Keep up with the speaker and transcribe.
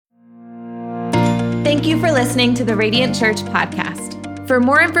Thank you for listening to the Radiant Church podcast. For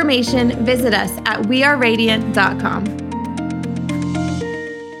more information, visit us at weareradiant.com.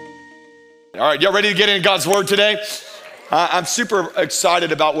 All right, y'all ready to get into God's word today? I'm super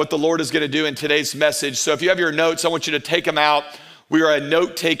excited about what the Lord is going to do in today's message. So if you have your notes, I want you to take them out. We are a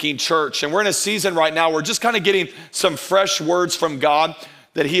note-taking church, and we're in a season right now. We're just kind of getting some fresh words from God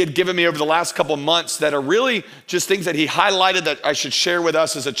that he had given me over the last couple of months that are really just things that he highlighted that I should share with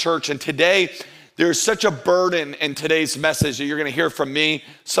us as a church. And today, there's such a burden in today's message that you're going to hear from me,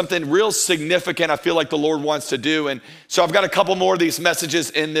 something real significant I feel like the Lord wants to do. And so I've got a couple more of these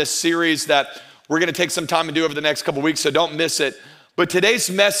messages in this series that we're going to take some time to do over the next couple of weeks, so don't miss it. But today's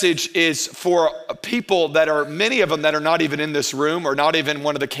message is for people that are, many of them that are not even in this room or not even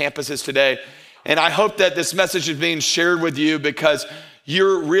one of the campuses today. And I hope that this message is being shared with you because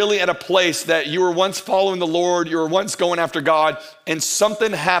you're really at a place that you were once following the Lord, you were once going after God, and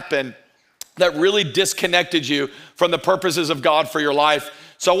something happened that really disconnected you from the purposes of God for your life.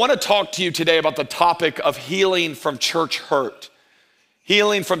 So I want to talk to you today about the topic of healing from church hurt.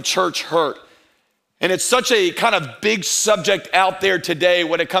 Healing from church hurt. And it's such a kind of big subject out there today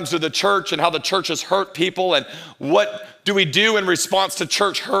when it comes to the church and how the church has hurt people and what do we do in response to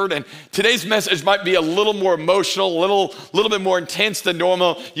church hurt. And today's message might be a little more emotional, a little bit more intense than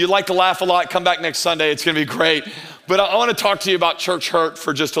normal. You like to laugh a lot, come back next Sunday, it's gonna be great. But I wanna talk to you about church hurt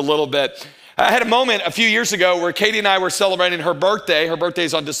for just a little bit. I had a moment a few years ago where Katie and I were celebrating her birthday. Her birthday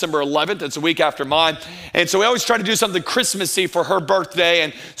is on December 11th. It's a week after mine. And so we always try to do something Christmassy for her birthday.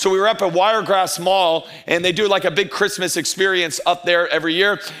 And so we were up at Wiregrass Mall, and they do like a big Christmas experience up there every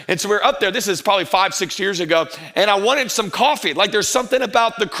year. And so we were up there. This is probably 5-6 years ago. And I wanted some coffee. Like there's something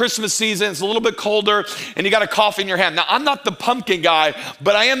about the Christmas season. It's a little bit colder, and you got a coffee in your hand. Now, I'm not the pumpkin guy,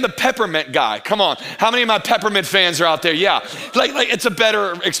 but I am the peppermint guy. Come on. How many of my peppermint fans are out there? Yeah. Like it's a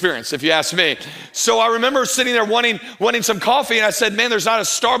better experience, if you ask me. So I remember sitting there wanting some coffee, and I said, man, there's not a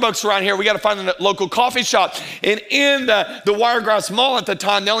Starbucks around here. We got to find a local coffee shop. And in the Wiregrass Mall at the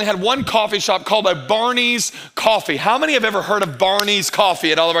time, they only had one coffee shop called a Barney's Coffee. How many have ever heard of Barney's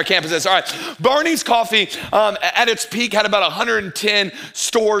Coffee at all of our campuses? All right, Barney's Coffee at its peak had about 110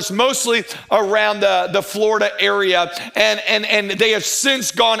 stores, mostly around the Florida area. And they have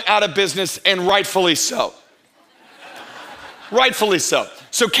since gone out of business, and rightfully so. Rightfully so.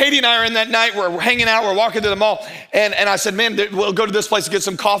 So Katie and I are in that night, we're hanging out, we're walking through the mall, and I said, man, we'll go to this place to get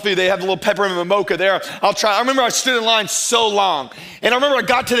some coffee. They have a little peppermint mocha there. I'll try. I remember I stood in line so long, and I remember I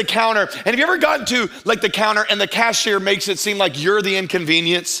got to the counter, and have you ever gotten to like the counter and the cashier makes it seem like you're the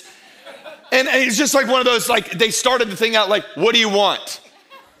inconvenience? And it's just like one of those, like they started the thing out like, what do you want?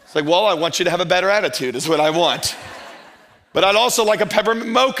 It's like, well, I want you to have a better attitude is what I want. But I'd also like a peppermint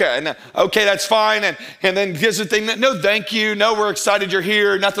mocha. And okay, that's fine. And then here's the thing, no, thank you. No, we're excited you're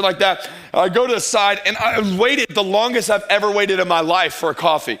here. Nothing like that. I go to the side, and I waited the longest I've ever waited in my life for a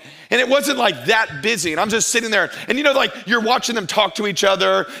coffee. And it wasn't like that busy. And I'm just sitting there, and you know, like you're watching them talk to each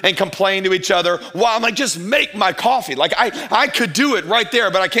other and complain to each other while I'm like, just make my coffee. Like I could do it right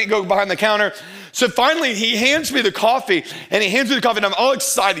there, but I can't go behind the counter. So finally, he hands me the coffee, and I'm all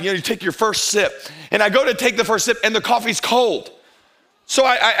excited. You know, you take your first sip, and I go to take the first sip, and the coffee's cold. So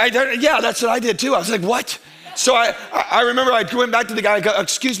yeah, that's what I did too. I was like, what? So I remember I went back to the guy, I go,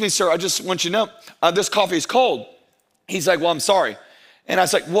 excuse me, sir, I just want you to know, this coffee is cold. He's like, well, I'm sorry. And I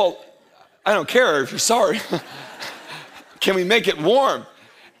was like, well, I don't care if you're sorry. Can we make it warm?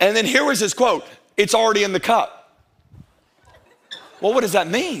 And then here was his quote, it's already in the cup. Well, what does that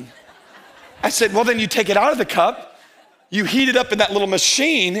mean? I said, well, then you take it out of the cup, you heat it up in that little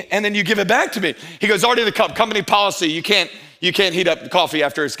machine, and then you give it back to me. He goes, already in the cup, company policy, you can't heat up coffee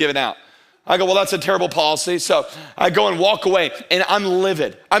after it's given out. I go, well, that's a terrible policy. So I go and walk away, and I'm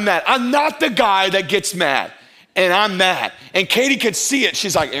livid. I'm mad. I'm not the guy that gets mad, and I'm mad. And Katie could see it.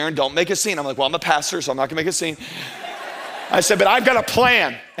 She's like, Aaron, don't make a scene. I'm like, well, I'm a pastor, so I'm not gonna make a scene. I said, but I've got a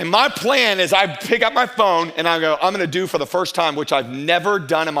plan. And my plan is I pick up my phone, and I go, I'm gonna do for the first time, which I've never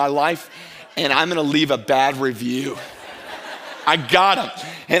done in my life, and I'm gonna leave a bad review. I got him.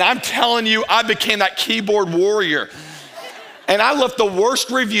 And I'm telling you, I became that keyboard warrior. And I left the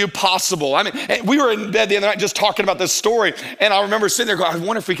worst review possible. I mean, we were in bed the other night just talking about this story, and I remember sitting there going, I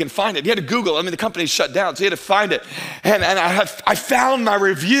wonder if we can find it. You had to Google it. I mean, the company's shut down, so you had to find it. And I found my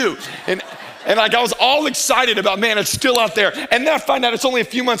review. And like I was all excited about, man, it's still out there. And then I find out it's only a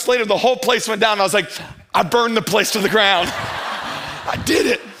few months later, the whole place went down. And I was like, I burned the place to the ground. I did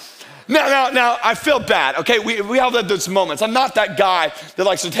it. Now, I feel bad, okay? We all have those moments. I'm not that guy that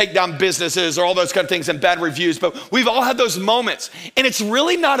likes to take down businesses or all those kind of things and bad reviews, but we've all had those moments. And it's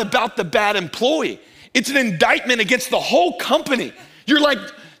really not about the bad employee. It's an indictment against the whole company. You're like,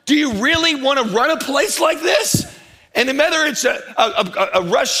 Do you really want to run a place like this? And whether it's a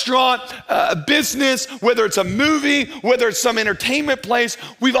restaurant, a business, whether it's a movie, whether it's some entertainment place,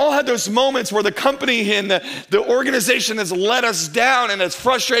 we've all had those moments where the company and the organization has let us down and it's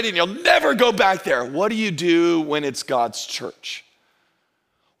frustrating. You'll never go back there. What do you do when it's God's church?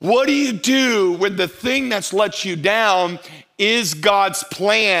 What do you do when the thing that's let you down is God's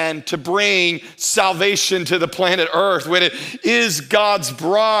plan to bring salvation to the planet Earth, when it is God's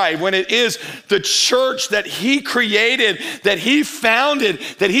bride, when it is the church that he created, that he founded,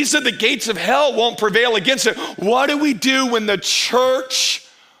 that he said the gates of hell won't prevail against it? What do we do when the church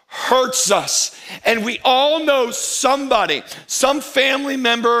hurts us? And we all know somebody, some family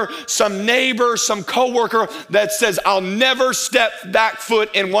member, some neighbor, some coworker that says, I'll never step back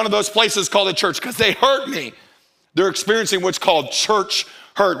foot in one of those places called a church because they hurt me. They're experiencing what's called church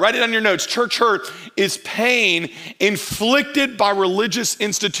hurt. Write it on your notes. Church hurt is pain inflicted by religious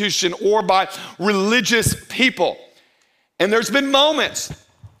institution or by religious people. And there's been moments,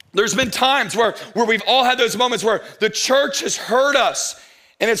 there's been times where we've all had those moments where the church has hurt us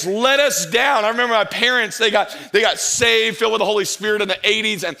and it's let us down. I remember my parents, they got saved, filled with the Holy Spirit in the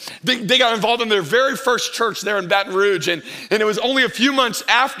 80s, and they got involved in their very first church there in Baton Rouge. And it was only a few months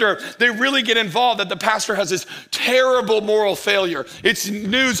after they really get involved that the pastor has this terrible moral failure. It's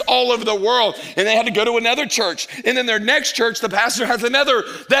news all over the world. And they had to go to another church. And then their next church, that pastor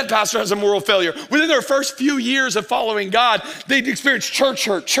has a moral failure. Within their first few years of following God, they experienced church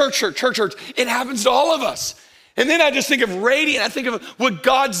hurt. It happens to all of us. And then I just think of Radiant. I think of what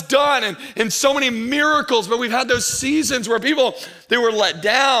God's done and so many miracles. But we've had those seasons where people, they were let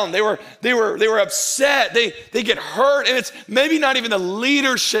down. They were upset. They get hurt. And it's maybe not even the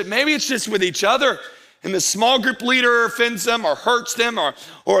leadership. Maybe it's just with each other. And the small group leader offends them or hurts them,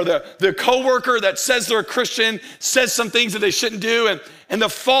 or the coworker that says they're a Christian says some things that they shouldn't do. And the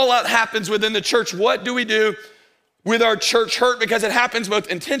fallout happens within the church. What do we do with our church hurt? Because it happens both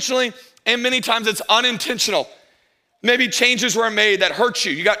intentionally and many times it's unintentional. Maybe changes were made that hurt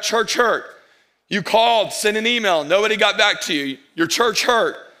you. You got church hurt. You called, sent an email, nobody got back to you. Your church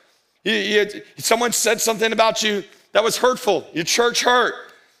hurt. Someone said something about you that was hurtful. Your church hurt.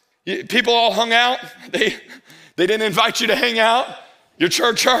 People all hung out. They didn't invite you to hang out. Your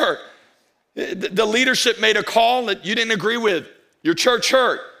church hurt. The leadership made a call that you didn't agree with. Your church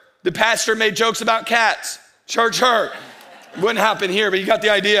hurt. The pastor made jokes about cats. Church hurt. Wouldn't happen here, but you got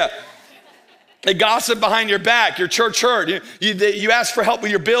the idea. They gossip behind your back. Your church hurt. You asked for help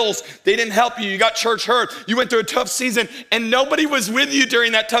with your bills. They didn't help you. You got church hurt. You went through a tough season and nobody was with you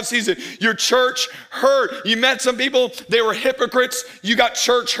during that tough season. Your church hurt. You met some people. They were hypocrites. You got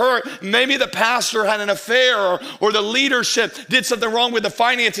church hurt. Maybe the pastor had an affair or the leadership did something wrong with the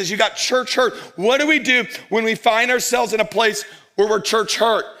finances. You got church hurt. What do we do when we find ourselves in a place where we're church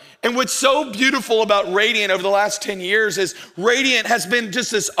hurt? And what's so beautiful about Radiant over the last 10 years is Radiant has been just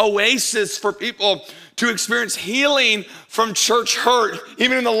this oasis for people to experience healing from church hurt.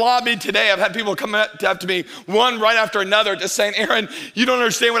 Even in the lobby today, I've had people come up to me, one right after another, just saying, Aaron, you don't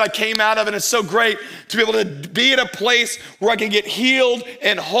understand what I came out of, and it's so great to be able to be at a place where I can get healed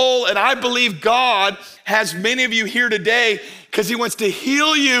and whole. And I believe God has many of you here today because he wants to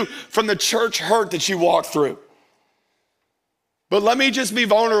heal you from the church hurt that you walked through. But let me just be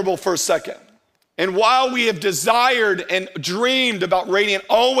vulnerable for a second. And while we have desired and dreamed about Radiant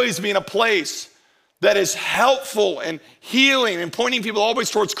always being a place that is helpful and healing and pointing people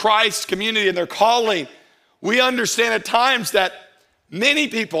always towards Christ, community, and their calling, we understand at times that many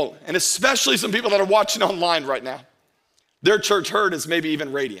people, and especially some people that are watching online right now, their church hurt is maybe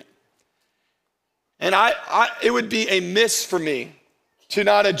even Radiant. And it would be a miss for me to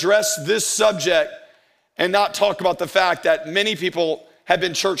not address this subject and not talk about the fact that many people have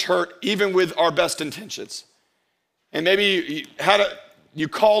been church hurt even with our best intentions. And maybe you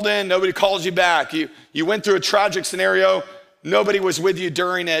called in, nobody called you back. You went through a tragic scenario, nobody was with you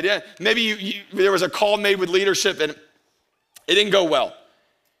during it. Yeah, maybe there was a call made with leadership and it didn't go well.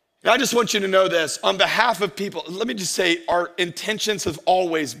 And I just want you to know this, on behalf of people, let me just say our intentions have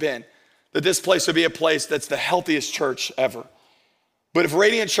always been that this place would be a place that's the healthiest church ever. But if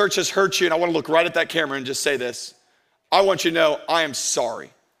Radiant Church has hurt you, and I want to look right at that camera and just say this, I want you to know I am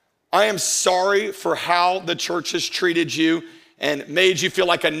sorry. I am sorry for how the church has treated you and made you feel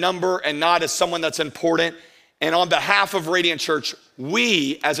like a number and not as someone that's important. And on behalf of Radiant Church,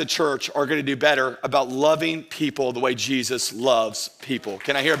 we as a church are going to do better about loving people the way Jesus loves people.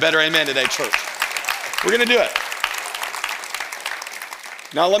 Can I hear a better amen today, church? We're going to do it.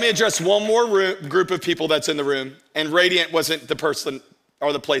 Now, let me address one more group of people that's in the room, and Radiant wasn't the person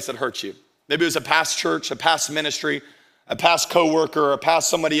or the place that hurt you. Maybe it was a past church, a past ministry, a past coworker, or a past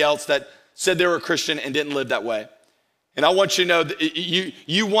somebody else that said they were a Christian and didn't live that way. And I want you to know that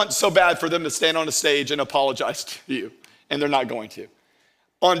you want so bad for them to stand on a stage and apologize to you, and they're not going to.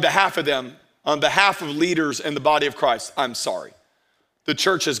 On behalf of them, on behalf of leaders in the body of Christ, I'm sorry. The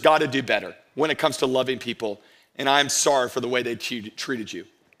church has got to do better when it comes to loving people, and I'm sorry for the way they treated you.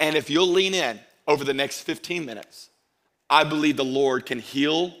 And if you'll lean in over the next 15 minutes, I believe the Lord can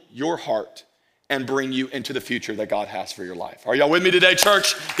heal your heart and bring you into the future that God has for your life. Are y'all with me today,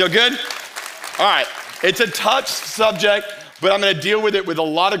 church? Feel good? All right, it's a tough subject, but I'm gonna deal with it with a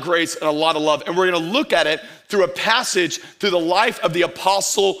lot of grace and a lot of love. And we're gonna look at it through a passage through the life of the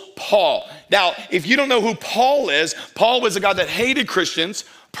Apostle Paul. Now, if you don't know who Paul was a guy that hated Christians,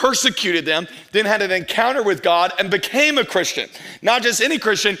 persecuted them, then had an encounter with God and became a Christian. Not just any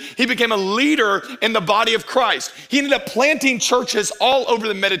Christian, he became a leader in the body of Christ. He ended up planting churches all over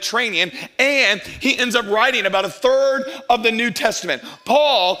the Mediterranean, and he ends up writing about a third of the New Testament.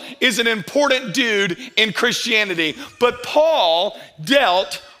 Paul is an important dude in Christianity, but Paul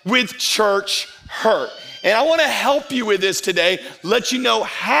dealt with church hurt. And I want to help you with this today, let you know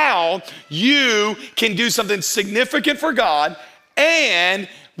how you can do something significant for God and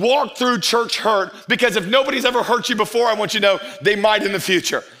walk through church hurt, because if nobody's ever hurt you before, I want you to know they might in the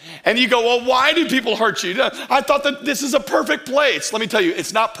future. And you go, well, why do people hurt you? I thought that this is a perfect place. Let me tell you,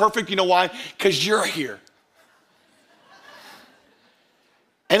 it's not perfect. You know why? Because you're here.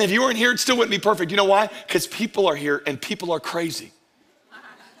 And if you weren't here, it still wouldn't be perfect. You know why? Because people are here and people are crazy.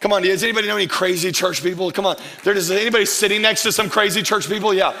 Come on, does anybody know any crazy church people? Come on, is anybody sitting next to some crazy church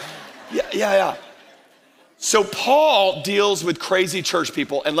people? Yeah. So Paul deals with crazy church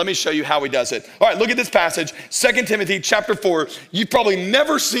people, and let me show you how he does it. All right, look at this passage, 2 Timothy chapter 4. You've probably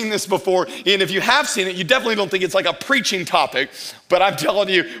never seen this before, and if you have seen it, you definitely don't think it's like a preaching topic, but I'm telling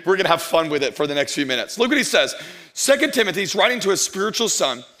you, we're gonna have fun with it for the next few minutes. Look what he says. 2 Timothy's writing to his spiritual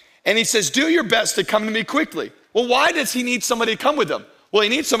son, and he says, do your best to come to me quickly. Well, why does he need somebody to come with him? Well, he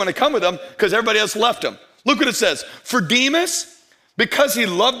needs someone to come with him because everybody else left him. Look what it says. For Demas, because he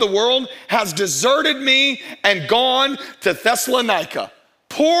loved the world, has deserted me and gone to Thessalonica.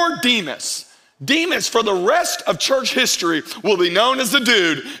 Poor Demas. Demas, for the rest of church history, will be known as the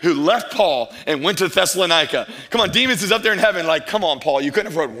dude who left Paul and went to Thessalonica. Come on, Demas is up there in heaven like, come on, Paul, you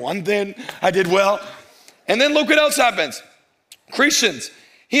couldn't have wrote one thing I did well. And then look what else happens. Christians,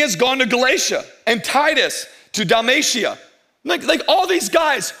 he has gone to Galatia, and Titus to Dalmatia. Like all these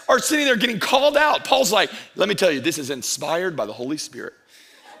guys are sitting there getting called out. Paul's like, let me tell you, this is inspired by the Holy Spirit.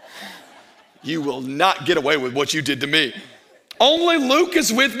 You will not get away with what you did to me. Only Luke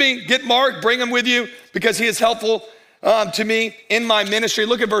is with me. Get Mark, bring him with you because he is helpful to me in my ministry.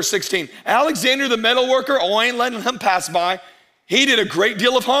 Look at verse 16. Alexander the metal worker, I ain't letting him pass by. He did a great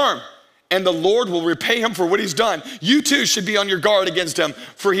deal of harm, and the Lord will repay him for what he's done. You too should be on your guard against him,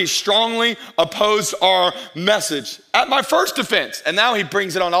 for he strongly opposed our message. At my first offense, and now he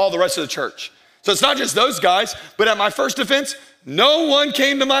brings it on all the rest of the church. So it's not just those guys, but at my first offense, no one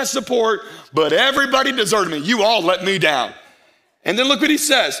came to my support, but everybody deserted me. You all let me down. And then look what he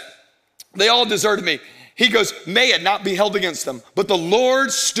says. They all deserted me. He goes, may it not be held against them, but the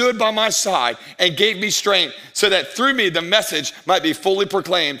Lord stood by my side and gave me strength so that through me the message might be fully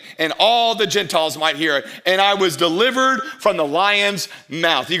proclaimed and all the Gentiles might hear it. And I was delivered from the lion's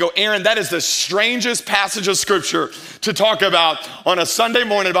mouth. You go, Aaron, that is the strangest passage of scripture to talk about on a Sunday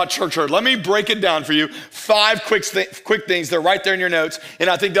morning about church hurt. Let me break it down for you. 5 quick things. They're right there in your notes,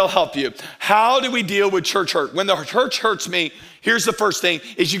 and I think they'll help you. How do we deal with church hurt? When the church hurts me, here's the first thing,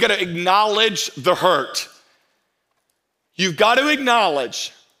 is you got to acknowledge the hurt. You've got to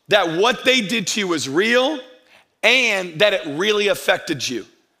acknowledge that what they did to you was real and that it really affected you.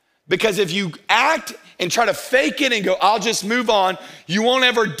 Because if you act and try to fake it and go, I'll just move on, you won't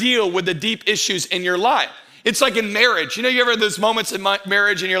ever deal with the deep issues in your life. It's like in marriage. You know, you ever have those moments in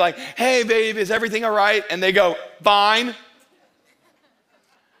marriage and you're like, hey, babe, is everything all right? And they go, fine.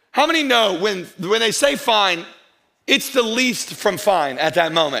 How many know when they say fine, it's the least from fine at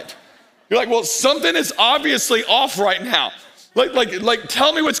that moment? You're like, well, something is obviously off right now. Like,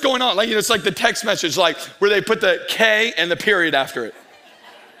 tell me what's going on. Like, you know, it's like the text message, like where they put the K and the period after it.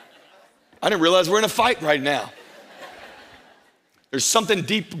 I didn't realize we're in a fight right now. There's something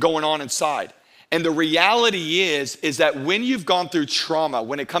deep going on inside. And the reality is that when you've gone through trauma,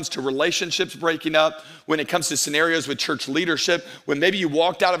 when it comes to relationships breaking up, when it comes to scenarios with church leadership, when maybe you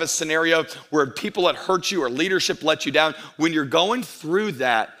walked out of a scenario where people had hurt you or leadership let you down, when you're going through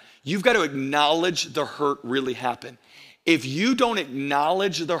that, you've got to acknowledge the hurt really happened. If you don't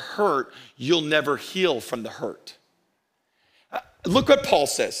acknowledge the hurt, you'll never heal from the hurt. Look what Paul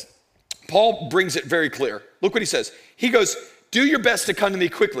says. Paul brings it very clear. Look what he says. He goes, do your best to come to me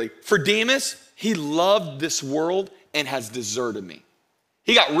quickly. For Demas, he loved this world and has deserted me.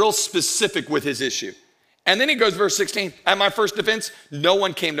 He got real specific with his issue. And then he goes, verse 16, at my first defense, no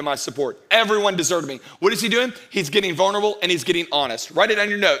one came to my support. Everyone deserted me. What is he doing? He's getting vulnerable and he's getting honest. Write it on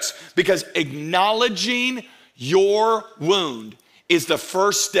your notes, because acknowledging your wound is the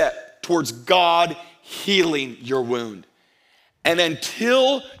first step towards God healing your wound. And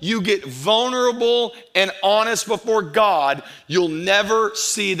until you get vulnerable and honest before God, you'll never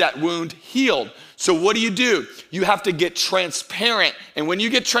see that wound healed. So what do? You have to get transparent. And when you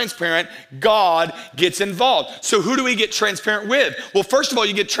get transparent, God gets involved. So who do we get transparent with? Well, first of all,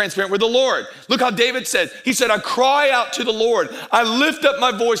 you get transparent with the Lord. Look how David said. He said, I cry out to the Lord. I lift up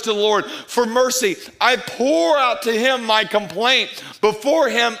my voice to the Lord for mercy. I pour out to him my complaint. Before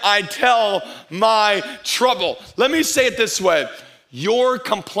him, I tell my trouble. Let me say it this way. You're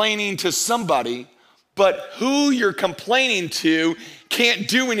complaining to somebody, but who you're complaining to can't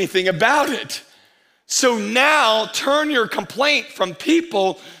do anything about it. So now turn your complaint from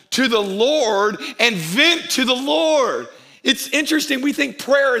people to the Lord and vent to the Lord. It's interesting. We think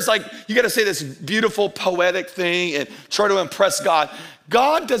prayer is like, you got to say this beautiful poetic thing and try to impress God.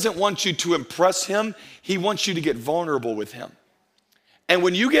 God doesn't want you to impress him. He wants you to get vulnerable with him. And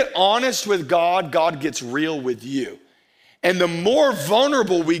when you get honest with God, God gets real with you. And the more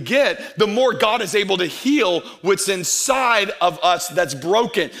vulnerable we get, the more God is able to heal what's inside of us that's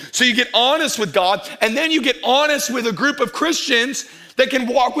broken. So you get honest with God, and then you get honest with a group of Christians that can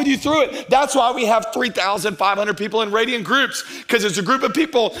walk with you through it. That's why we have 3,500 people in Radiant groups, because it's a group of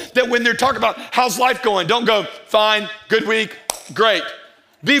people that when they're talking about how's life going, don't go, fine, good week, great.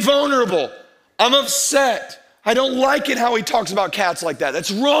 Be vulnerable. I'm upset. I don't like it how he talks about cats like that.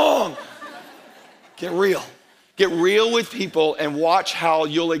 That's wrong. Get real. Get real with people and watch how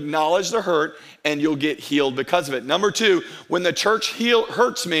you'll acknowledge the hurt and you'll get healed because of it. Number two, when the church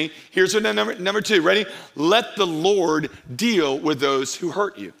hurts me, here's what number two, ready? Let the Lord deal with those who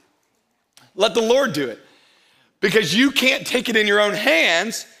hurt you. Let the Lord do it. Because you can't take it in your own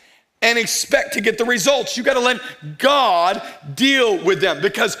hands and expect to get the results. You got to let God deal with them,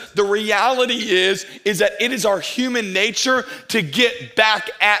 because the reality is that it is our human nature to get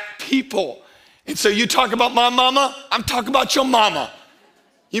back at people. And so you talk about my mama, I'm talking about your mama.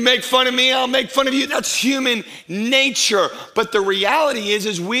 You make fun of me, I'll make fun of you. That's human nature. But the reality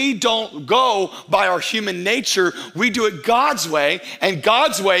is we don't go by our human nature. We do it God's way. And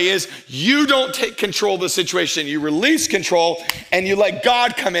God's way is you don't take control of the situation. You release control and you let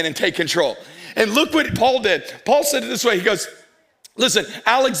God come in and take control. And look what Paul did. Paul said it this way. He goes, listen,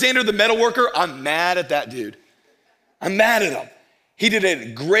 Alexander the metalworker, I'm mad at that dude. I'm mad at him. He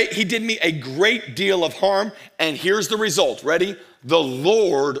did me a great deal of harm, and here's the result. Ready? The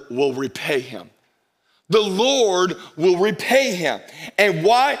Lord will repay him. The Lord will repay him. And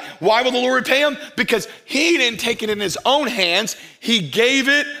why? Why will the Lord repay him? Because he didn't take it in his own hands. He gave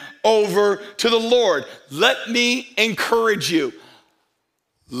it over to the Lord. Let me encourage you.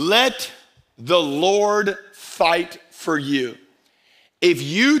 Let the Lord fight for you. If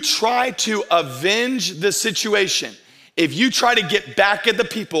you try to avenge the situation, if you try to get back at the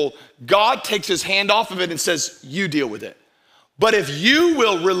people, God takes his hand off of it and says, you deal with it. But if you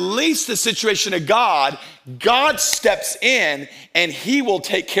will release the situation to God, God steps in and he will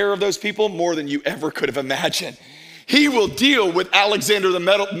take care of those people more than you ever could have imagined. He will deal with Alexander the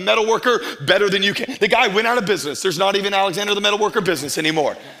metalworker better than you can. The guy went out of business. There's not even Alexander the metalworker business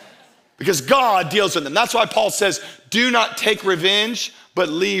anymore, because God deals with them. That's why Paul says, do not take revenge, but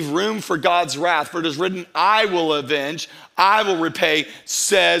leave room for God's wrath. For it is written, I will avenge, I will repay,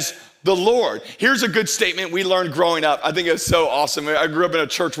 says the Lord. Here's a good statement we learned growing up. I think it's so awesome. I grew up in a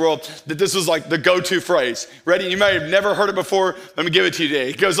church world that this was like the go-to phrase. Ready? You may have never heard it before. Let me give it to you today.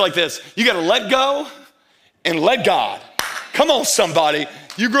 It goes like this. You got to let go and let God. Come on, somebody.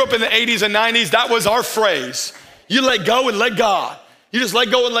 You grew up in the 80s and 90s. That was our phrase. You let go and let God. You just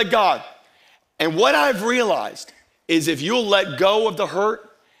let go and let God. And what I've realized is if you'll let go of the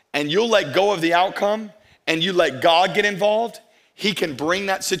hurt and you'll let go of the outcome and you let God get involved, he can bring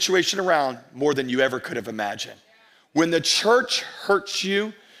that situation around more than you ever could have imagined. When the church hurts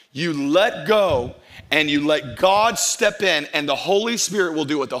you, you let go and you let God step in, and the Holy Spirit will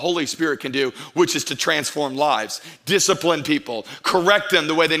do what the Holy Spirit can do, which is to transform lives, discipline people, correct them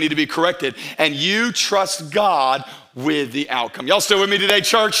the way they need to be corrected, and you trust God with the outcome. Y'all still with me today,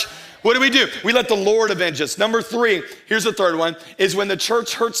 church? What do? We let the Lord avenge us. Number three, here's the third one, is when the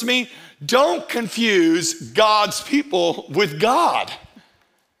church hurts me, don't confuse God's people with God.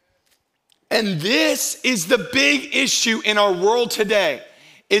 And this is the big issue in our world today,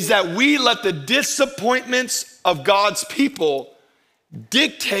 is that we let the disappointments of God's people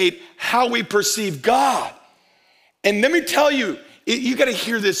dictate how we perceive God. And let me tell you, you got to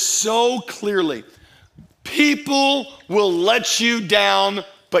hear this so clearly. People will let you down,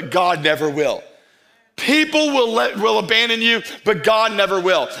 but God never will. People will abandon you, but God never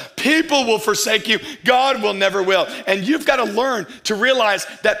will. People will forsake you, God will never will. And you've got to learn to realize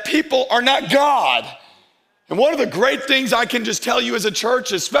that people are not God. And one of the great things I can just tell you as a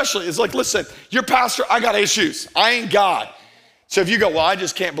church, especially, is like, listen, you're pastor, I got issues. I ain't God. So if you go, well, I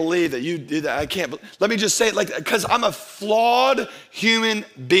just can't believe that you did that. I can't. Let me just say it because I'm a flawed human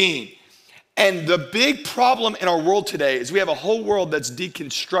being. And the big problem in our world today is we have a whole world that's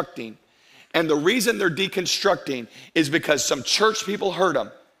deconstructing. And the reason they're deconstructing is because some church people hurt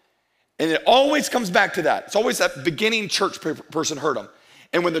them. And it always comes back to that. It's always that beginning church person hurt them.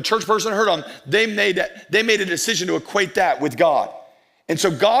 And when the church person hurt them, they made a decision to equate that with God. And so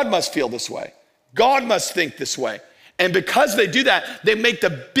God must feel this way. God must think this way. And because they do that, they make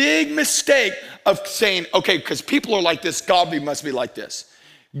the big mistake of saying, okay, because people are like this, God must be like this.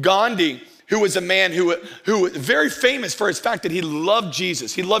 Gandhi, who was a man who was very famous for his fact that he loved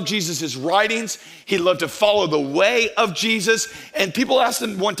Jesus. He loved Jesus' writings. He loved to follow the way of Jesus. And people asked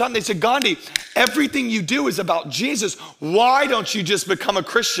him one time, they said, Gandhi, everything you do is about Jesus. Why don't you just become a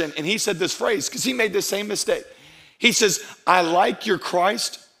Christian? And he said this phrase, because he made the same mistake. He says, I like your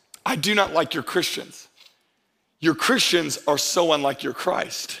Christ. I do not like your Christians. Your Christians are so unlike your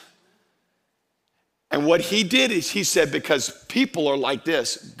Christ. And what he did is he said, because people are like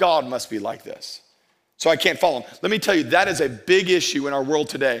this, God must be like this. So I can't follow him. Let me tell you, that is a big issue in our world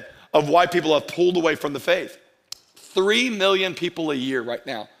today of why people have pulled away from the faith. 3 million people a year right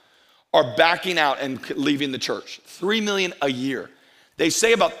now are backing out and leaving the church. 3 million a year. They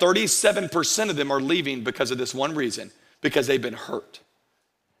say about 37% of them are leaving because of this one reason, because they've been hurt.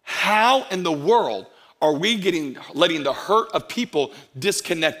 How in the world are we letting the hurt of people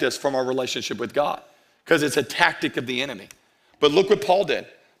disconnect us from our relationship with God? Because it's a tactic of the enemy. But look what Paul did.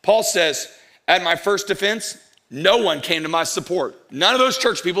 Paul says, at my first offense, no one came to my support. None of those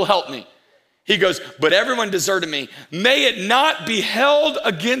church people helped me. He goes, but everyone deserted me. May it not be held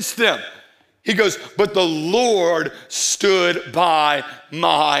against them. He goes, but the Lord stood by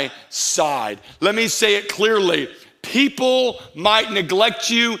my side. Let me say it clearly. People might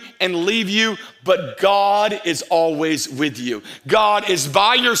neglect you and leave you, but God is always with you. God is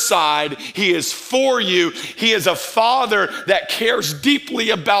by your side. He is for you. He is a father that cares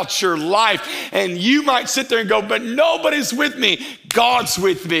deeply about your life. And you might sit there and go, but nobody's with me. God's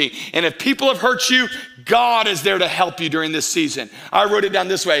with me. And if people have hurt you, God is there to help you during this season. I wrote it down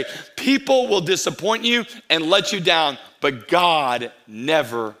this way. People will disappoint you and let you down, but God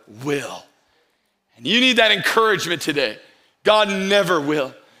never will. And you need that encouragement today. God never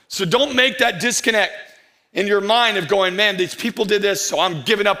will. So don't make that disconnect in your mind of going, man, these people did this, so I'm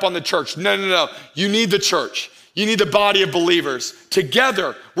giving up on the church. No. You need the church. You need the body of believers.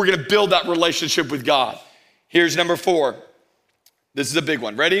 Together, we're going to build that relationship with God. Here's number 4. This is a big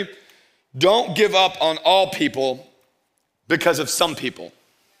one. Ready? Don't give up on all people because of some people.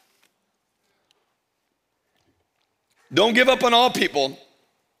 Don't give up on all people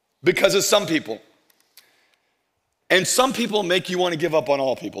because of some people. And some people make you want to give up on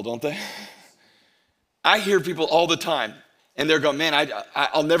all people, don't they? I hear people all the time, and they're going, man,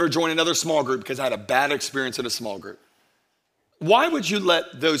 I'll never join another small group because I had a bad experience in a small group. Why would you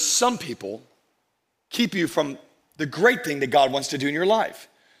let those some people keep you from the great thing that God wants to do in your life?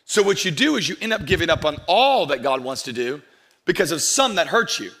 So what you do is you end up giving up on all that God wants to do because of some that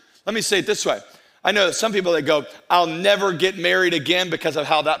hurt you. Let me say it this way. I know that some people that go, I'll never get married again because of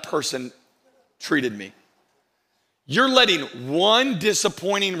how that person treated me. You're letting one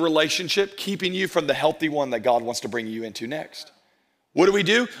disappointing relationship keeping you from the healthy one that God wants to bring you into next. What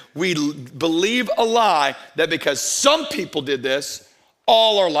do? We believe a lie that because some people did this,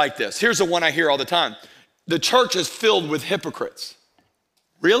 all are like this. Here's the one I hear all the time. The church is filled with hypocrites.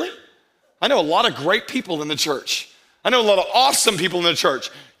 Really? I know a lot of great people in the church. I know a lot of awesome people in the church.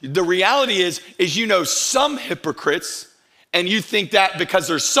 The reality is you know some hypocrites, and you think that because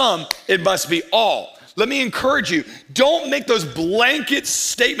there's some, it must be all. Let me encourage you, don't make those blanket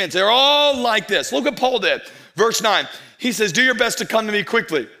statements. They're all like this. Look what Paul did. Verse 9, he says, do your best to come to me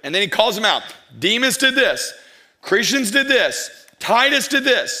quickly. And then he calls them out. Demas did this. Christians did this. Titus did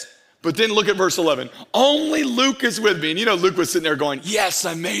this. But then look at verse 11. Only Luke is with me. And you know Luke was sitting there going, yes,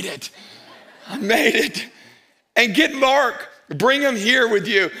 I made it. I made it. And get Mark. Bring him here with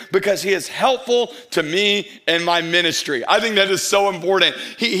you because he is helpful to me and my ministry. I think that is so important.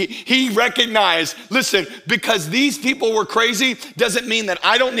 He recognized, listen, because these people were crazy doesn't mean that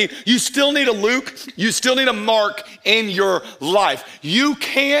you still need a Luke, you still need a Mark in your life. You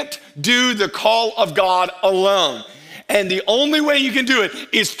can't do the call of God alone. And the only way you can do it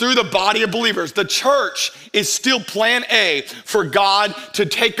is through the body of believers. The church is still plan A for God to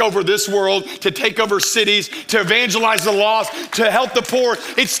take over this world, to take over cities, to evangelize the lost, to help the poor.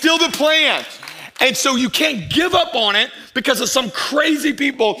 It's still the plan. And so you can't give up on it because of some crazy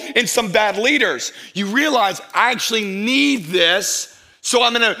people and some bad leaders. You realize I actually need this, so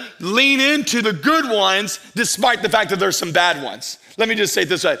I'm gonna lean into the good ones despite the fact that there's some bad ones. Let me just say it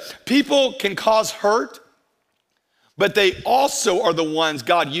this way. People can cause hurt, but they also are the ones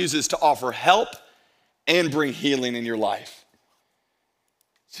God uses to offer help and bring healing in your life.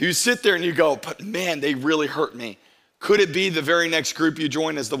 So you sit there and you go, but man, they really hurt me. Could it be the very next group you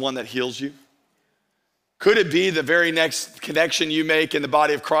join is the one that heals you? Could it be the very next connection you make in the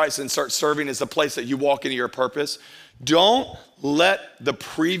body of Christ and start serving is the place that you walk into your purpose? Don't let the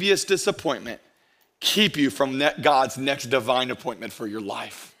previous disappointment keep you from God's next divine appointment for your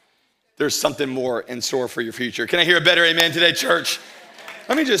life. There's something more in store for your future. Can I hear a better amen today, church?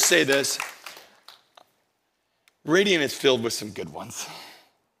 Let me just say this. Radiant is filled with some good ones.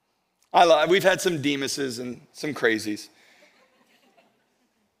 We've had some Demuses and some crazies.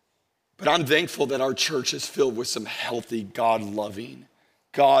 But I'm thankful that our church is filled with some healthy, God-loving,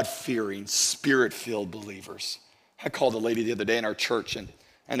 God-fearing, Spirit-filled believers. I called a lady the other day in our church, and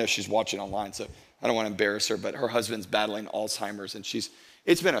I know she's watching online, so I don't want to embarrass her, but her husband's battling Alzheimer's, and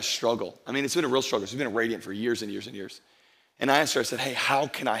it's been a struggle. I mean, it's been a real struggle. She's been at Radiant for years and years and years. And I asked her, I said, hey, how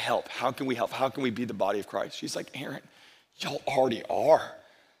can I help? How can we help? How can we be the body of Christ? She's like, Aaron, y'all already are.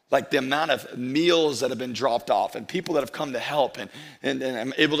 Like the amount of meals that have been dropped off and people that have come to help and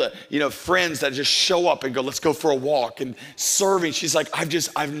I'm able to, friends that just show up and go, let's go for a walk and serving. She's like,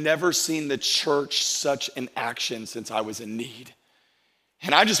 I've never seen the church such in action since I was in need.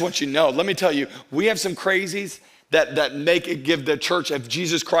 And I just want you to know, let me tell you, we have some crazies that give the church of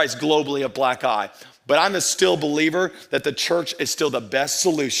Jesus Christ globally a black eye. But I'm a still believer that the church is still the best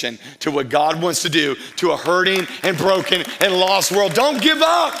solution to what God wants to do to a hurting and broken and lost world. Don't give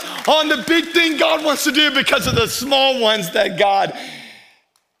up on the big thing God wants to do because of the small ones that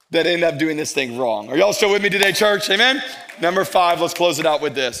end up doing this thing wrong. Are y'all still with me today, church? Amen? Number 5, let's close it out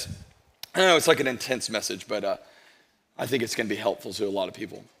with this. I know it's like an intense message, but I think it's gonna be helpful to a lot of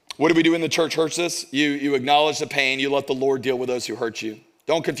people. What do we do when the church hurts us? You acknowledge the pain. You let the Lord deal with those who hurt you.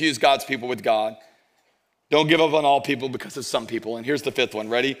 Don't confuse God's people with God. Don't give up on all people because of some people. And here's the 5th one.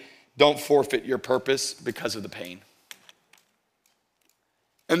 Ready? Don't forfeit your purpose because of the pain.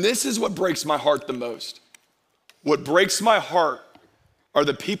 And this is what breaks my heart the most. What breaks my heart are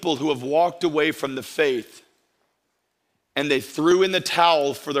the people who have walked away from the faith and they threw in the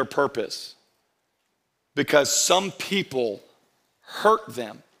towel for their purpose because some people hurt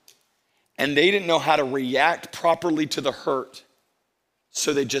them and they didn't know how to react properly to the hurt,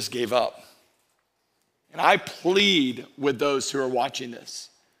 so they just gave up. And I plead with those who are watching this.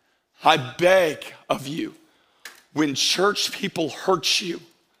 I beg of you, when church people hurt you,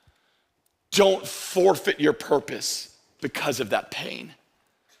 don't forfeit your purpose because of that pain.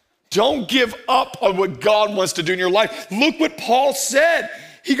 Don't give up on what God wants to do in your life. Look what Paul said.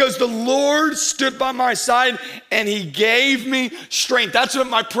 He goes, the Lord stood by my side and he gave me strength. That's what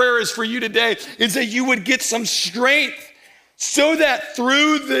my prayer is for you today, is that you would get some strength so that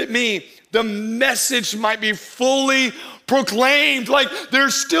through the message might be fully proclaimed. Like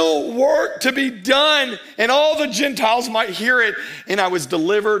there's still work to be done and all the Gentiles might hear it. And I was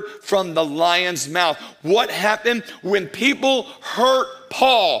delivered from the lion's mouth. What happened when people hurt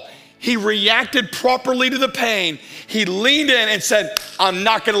Paul? He reacted properly to the pain. He leaned in and said, I'm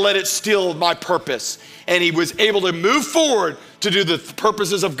not gonna let it steal my purpose. And he was able to move forward to do the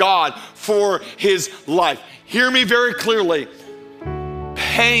purposes of God for his life. Hear me very clearly.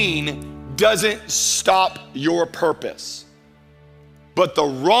 Pain doesn't stop your purpose, but the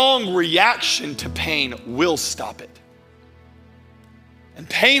wrong reaction to pain will stop it. And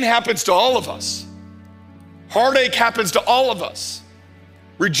pain happens to all of us. Heartache happens to all of us.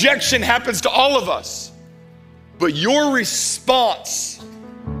 Rejection happens to all of us. But your response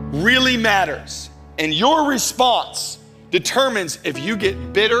really matters. And your response determines if you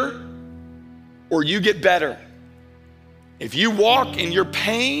get bitter or you get better. If you walk in your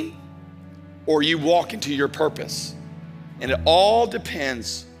pain or you walk into your purpose. And it all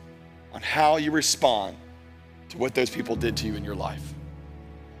depends on how you respond to what those people did to you in your life.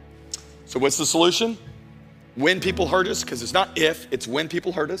 So what's the solution? when people hurt us, because it's not if, it's when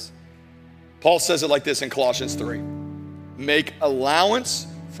people hurt us. Paul says it like this in Colossians 3. Make allowance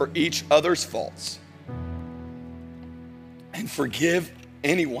for each other's faults and forgive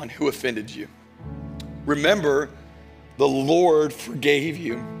anyone who offended you. Remember, the Lord forgave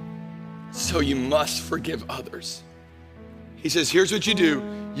you, so you must forgive others. He says, here's what you do.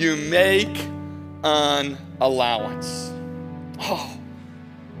 You make an allowance. Oh,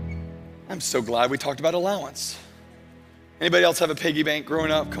 I'm so glad we talked about allowance. Anybody else have a piggy bank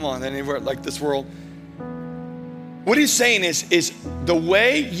growing up? Come on, anywhere like this world. What he's saying is the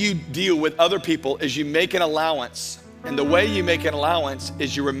way you deal with other people is you make an allowance. And the way you make an allowance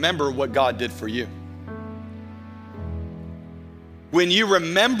is you remember what God did for you. When you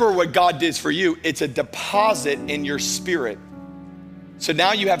remember what God did for you, it's a deposit in your spirit. So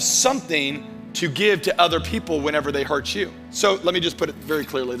now you have something to give to other people whenever they hurt you. So let me just put it very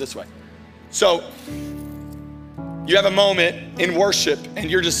clearly this way. So you have a moment in worship and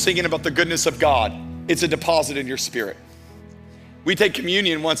you're just singing about the goodness of God. It's a deposit in your spirit. We take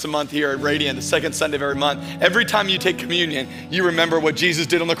communion once a month here at Radiant, the second Sunday of every month. Every time you take communion, you remember what Jesus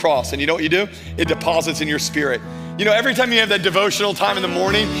did on the cross. And you know what you do? It deposits in your spirit. You know, every time you have that devotional time in the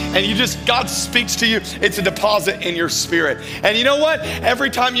morning and God speaks to you, it's a deposit in your spirit. And you know what? Every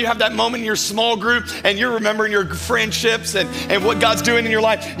time you have that moment in your small group and you're remembering your friendships and what God's doing in your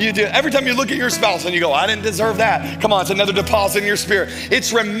life, you do. Every time you look at your spouse and you go, I didn't deserve that. Come on, it's another deposit in your spirit.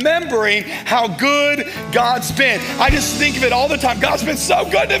 It's remembering how good God's been. I just think of it all the time. God's been so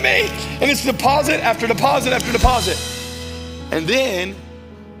good to me. And it's deposit after deposit after deposit. And then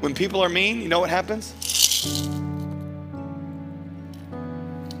when people are mean, you know what happens?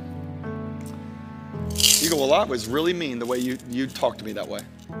 You go, well, I was really mean the way you talked to me that way.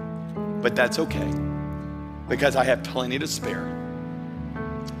 But that's okay, because I have plenty to spare.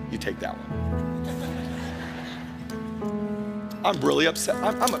 You take that one. I'm really upset.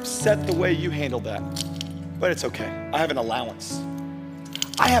 I'm upset the way you handled that, but it's okay. I have an allowance.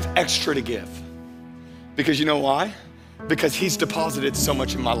 I have extra to give. Because you know why? Because he's deposited so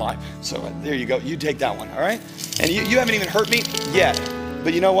much in my life. So there you go. You take that one, all right? And you haven't even hurt me yet.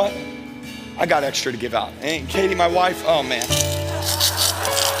 But you know what? I got extra to give out. And Katie, my wife, oh man.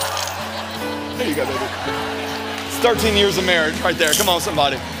 There you go, baby. It's 13 years of marriage right there. Come on,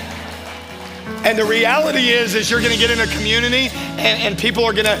 somebody. And the reality is you're gonna get in a community and people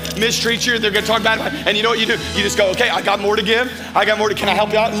are gonna mistreat you. They're gonna talk bad about you. And you know what you do? You just go, okay, I got more to give. Can I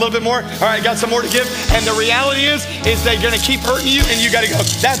help you out a little bit more? All right, I got some more to give. And the reality is they're gonna keep hurting you and you gotta go,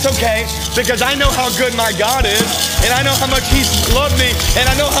 that's okay, because I know how good my God is and I know how much he's loved me and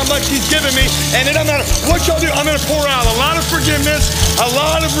I know how much he's given me. And it doesn't matter what y'all do, I'm gonna pour out a lot of forgiveness, a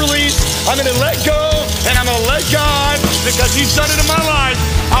lot of release. I'm gonna let go and I'm gonna let God, because he's done it in my life.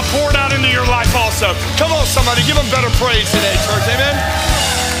 I'll pour it out into your life also. Come on, somebody, give them better praise today, church, amen?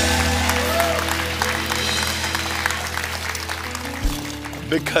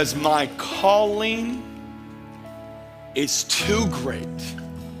 Because my calling is too great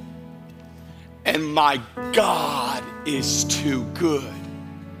and my God is too good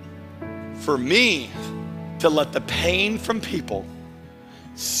for me to let the pain from people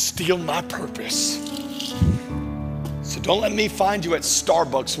steal my purpose. So don't let me find you at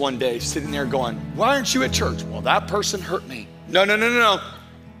Starbucks one day sitting there going, why aren't you at church? Well, that person hurt me. No.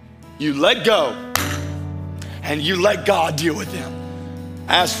 You let go and you let God deal with them.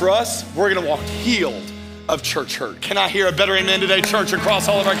 As for us, we're gonna walk healed of church hurt. Can I hear a better amen today, church, across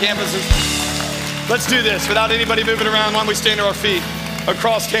all of our campuses? Let's do this without anybody moving around. Why don't we stand to our feet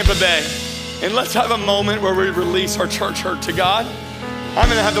across Tampa Bay? And let's have a moment where we release our church hurt to God. I'm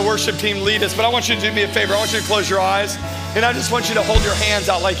gonna have the worship team lead us, but I want you to do me a favor. I want you to close your eyes, and I just want you to hold your hands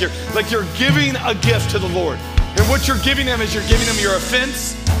out like you're giving a gift to the Lord. And what you're giving him is you're giving him your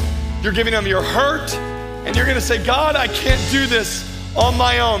offense, you're giving him your hurt, and you're gonna say, God, I can't do this on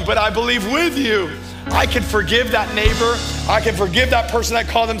my own, but I believe with you, I can forgive that neighbor. I can forgive that person that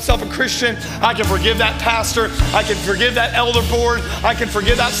called himself a Christian. I can forgive that pastor. I can forgive that elder board. I can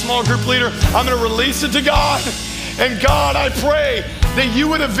forgive that small group leader. I'm gonna release it to God. And God, I pray that you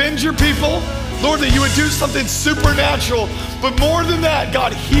would avenge your people. Lord, that you would do something supernatural. But more than that,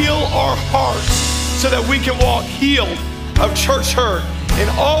 God, heal our hearts so that we can walk healed of church hurt and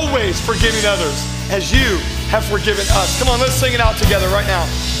always forgiving others as you have forgiven us. Come on, let's sing it out together right now.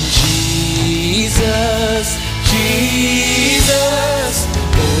 Jesus, Jesus,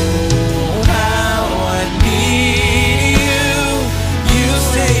 oh, how I need you. You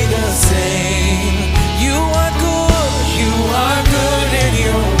stay the same. You are good in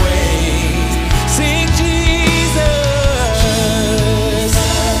your way. Sing Jesus,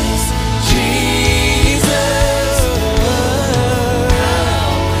 Jesus.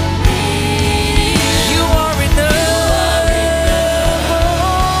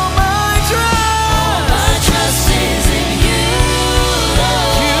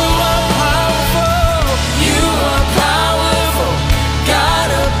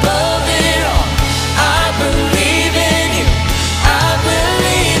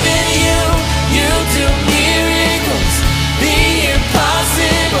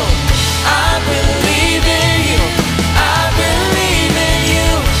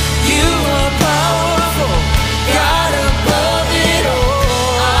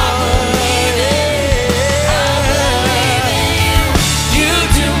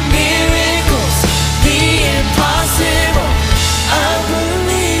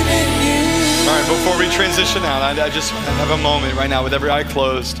 we transition out, I just have a moment right now with every eye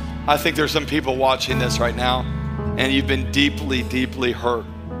closed. I think there's some people watching this right now, and you've been deeply, deeply hurt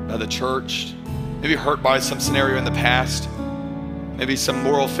by the church, maybe hurt by some scenario in the past, maybe some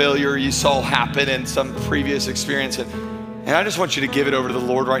moral failure you saw happen in some previous experience. And I just want you to give it over to the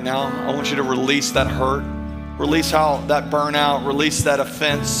Lord right now. I want you to release that hurt, release that burnout, release that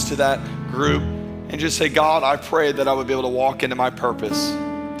offense to that group, and just say, God, I pray that I would be able to walk into my purpose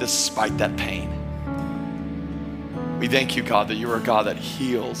despite that pain. We thank you, God, that you are a God that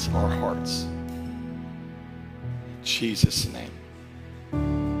heals our hearts. In Jesus' name.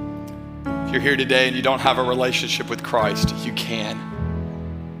 If you're here today and you don't have a relationship with Christ, you can.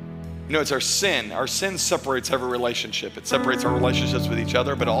 You know, it's our sin. Our sin separates every relationship. It separates our relationships with each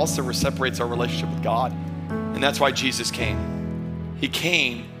other, but it also separates our relationship with God. And that's why Jesus came. He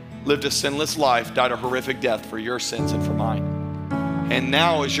came, lived a sinless life, died a horrific death for your sins and for mine. And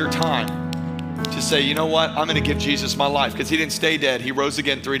now is your time to say, you know what? I'm going to give Jesus my life, because he didn't stay dead. He rose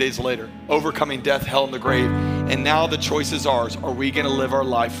again 3 days later, overcoming death, hell, and the grave. And now the choice is ours. Are we going to live our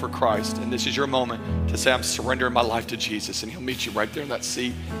life for Christ? And this is your moment to say, I'm surrendering my life to Jesus, and he'll meet you right there in that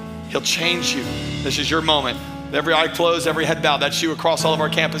seat. He'll change you. This is your moment. Every eye closed, every head bowed. That's you across all of our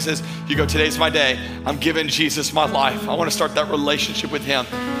campuses. You go, today's my day. I'm giving Jesus my life. I want to start that relationship with him.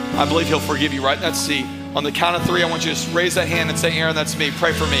 I believe he'll forgive you right in that seat. On the count of 3, I want you to just raise that hand and say, Aaron, that's me.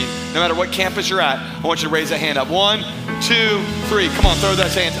 Pray for me. No matter what campus you're at, I want you to raise that hand up. 1, 2, 3. Come on, throw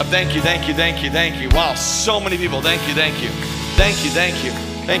that hand up. Thank you, thank you, thank you, thank you. Wow, so many people. Thank you, thank you. Thank you, thank you.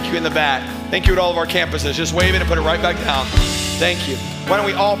 Thank you in the back. Thank you at all of our campuses. Just wave it and put it right back down. Thank you. Why don't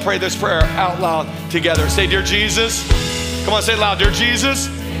we all pray this prayer out loud together? Say, dear Jesus. Come on, say it loud. Dear Jesus,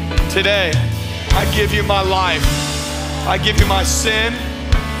 today I give you my life. I give you my sin.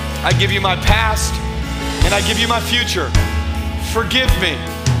 I give you my past. And I give you my future. Forgive me.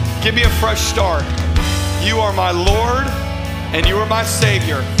 Give me a fresh start. You are my Lord and you are my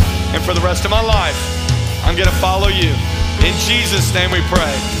Savior. And for the rest of my life, I'm going to follow you. In Jesus' name we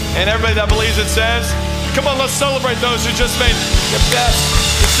pray. And everybody that believes it says, come on, let's celebrate those who just made the best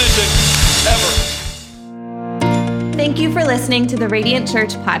decision ever. Thank you for listening to the Radiant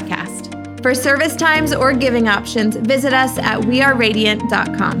Church podcast. For service times or giving options, visit us at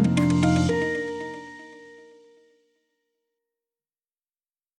weareradiant.com.